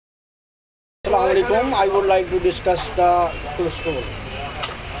Assalamu alaikum. I would like to discuss the cholesterol.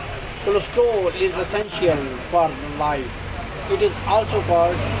 Cholesterol is essential for life. It is also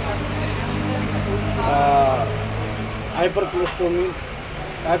called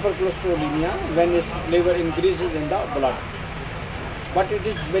hypercholesterolemia when its level increases in the blood. But it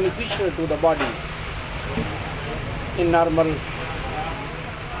is beneficial to the body in normal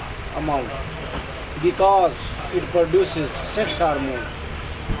amount because it produces sex hormones,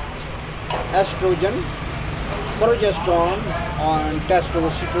 estrogen, progesterone and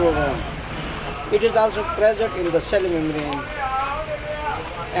testosterone. It is also present in the cell membrane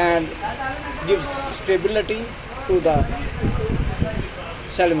and gives stability to the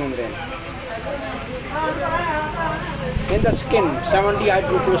cell membrane. In the skin, 70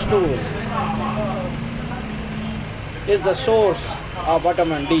 hydrocholesterol is the source of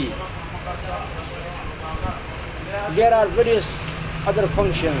vitamin D. There are various other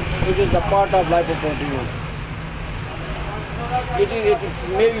functions. It is the part of lipoprotein. It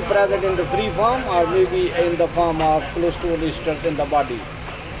may be present in the free form or maybe in the form of cholesterol esters in the body.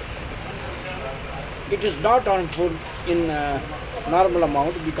 It is not harmful in normal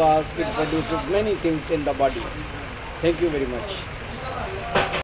amount because it produces many things in the body. Thank you very much.